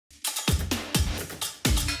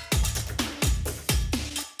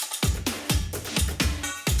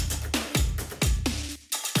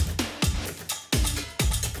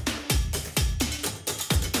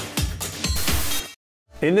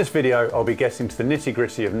In this video, I'll be getting to the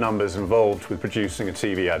nitty-gritty of numbers involved with producing a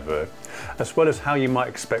TV advert, as well as how you might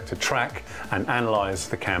expect to track and analyse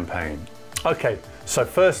the campaign. Okay, so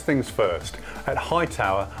first things first. At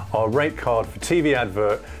Hightower, our rate card for TV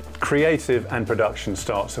advert, creative and production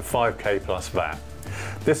starts at 5K plus VAT.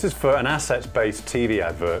 This is for an assets-based TV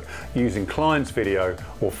advert using clients' video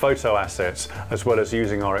or photo assets, as well as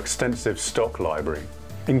using our extensive stock library.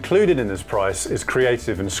 Included in this price is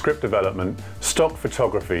creative and script development, stock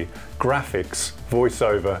photography, graphics,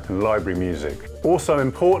 voiceover and library music. Also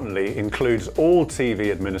importantly includes all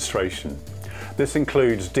TV administration. This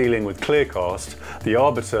includes dealing with Clearcast, the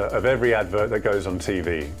arbiter of every advert that goes on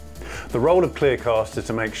TV. The role of Clearcast is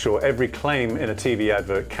to make sure every claim in a TV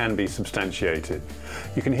advert can be substantiated.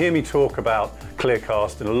 You can hear me talk about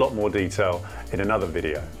Clearcast in a lot more detail in another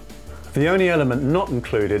video. The only element not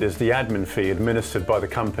included is the admin fee administered by the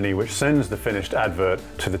company which sends the finished advert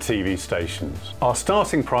to the TV stations. Our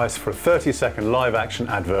starting price for a 30-second live action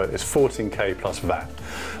advert is 14K plus VAT.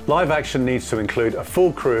 Live action needs to include a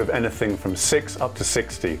full crew of anything from 6 up to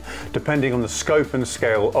 60, depending on the scope and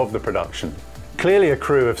scale of the production. Clearly a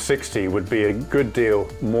crew of 60 would be a good deal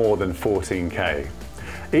more than 14K.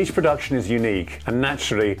 Each production is unique, and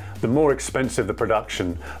naturally, the more expensive the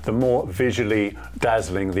production, the more visually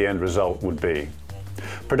dazzling the end result would be.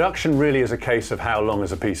 Production really is a case of how long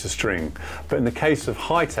is a piece of string, but in the case of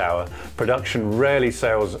Hightower, production rarely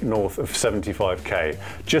sells north of 75K,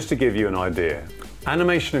 just to give you an idea.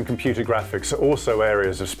 Animation and computer graphics are also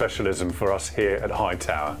areas of specialism for us here at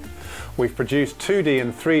Hightower. We've produced 2D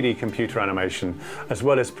and 3D computer animation, as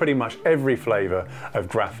well as pretty much every flavour of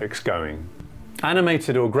graphics going.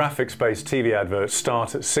 Animated or graphics-based TV adverts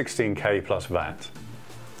start at 16K plus VAT.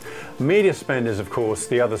 Media spend is of course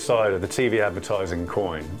the other side of the TV advertising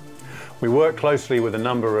coin. We work closely with a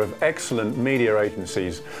number of excellent media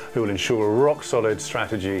agencies who will ensure a rock-solid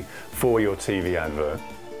strategy for your TV advert.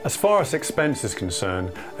 As far as expense is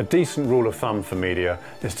concerned, a decent rule of thumb for media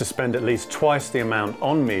is to spend at least twice the amount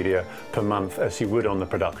on media per month as you would on the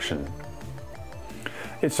production.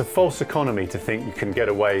 It's a false economy to think you can get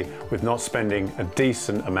away with not spending a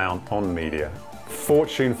decent amount on media.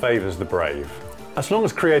 Fortune favours the brave. As long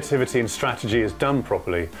as creativity and strategy is done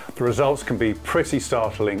properly, the results can be pretty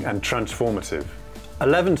startling and transformative.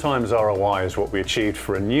 11 times ROI is what we achieved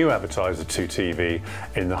for a new advertiser to TV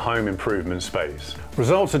in the home improvement space.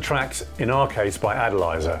 Results are tracked, in our case, by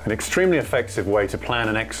Adelyzer, an extremely effective way to plan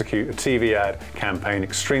and execute a TV ad campaign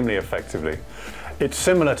extremely effectively. It's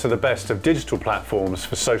similar to the best of digital platforms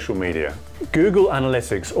for social media. Google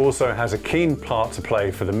Analytics also has a keen part to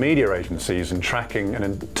play for the media agencies in tracking and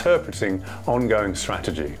interpreting ongoing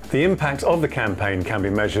strategy. The impact of the campaign can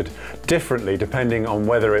be measured differently depending on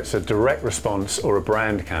whether it's a direct response or a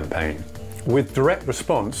brand campaign. With direct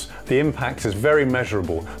response, the impact is very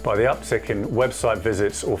measurable by the uptick in website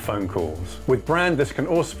visits or phone calls. With brand, this can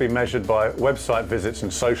also be measured by website visits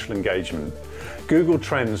and social engagement. Google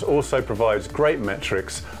Trends also provides great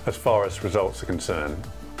metrics as far as results are concerned.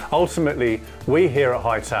 Ultimately, we here at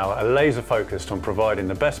Hightower are laser focused on providing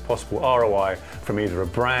the best possible ROI from either a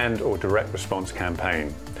brand or direct response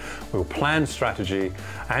campaign. We'll plan strategy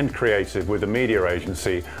and creative with a media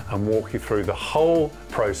agency and walk you through the whole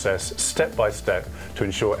process step by step to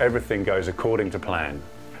ensure everything goes according to plan.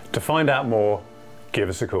 To find out more, give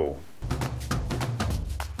us a call.